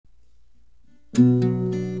Who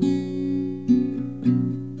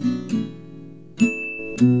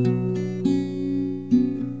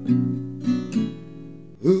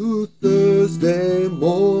Thursday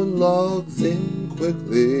morn logs in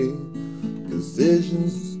quickly,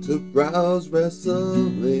 decisions to browse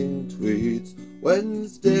wrestling tweets.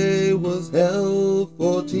 Wednesday was hell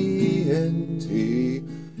for TNT.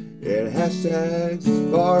 It hashtags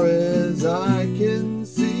as far as I can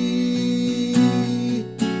see.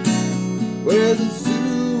 Where the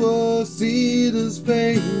suicide is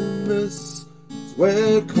famous, it's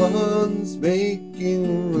where Khan's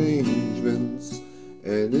making arrangements,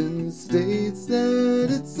 and in states that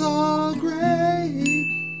it's all great,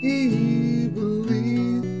 he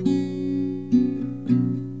believes.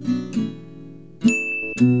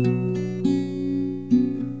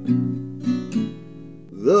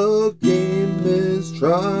 The game is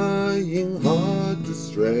trying hard to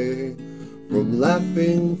stray from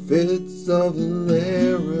laughing fits of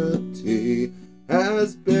hilarity,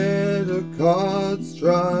 as better cards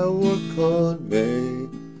try what Khan may.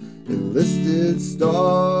 Enlisted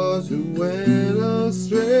stars who went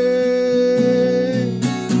astray.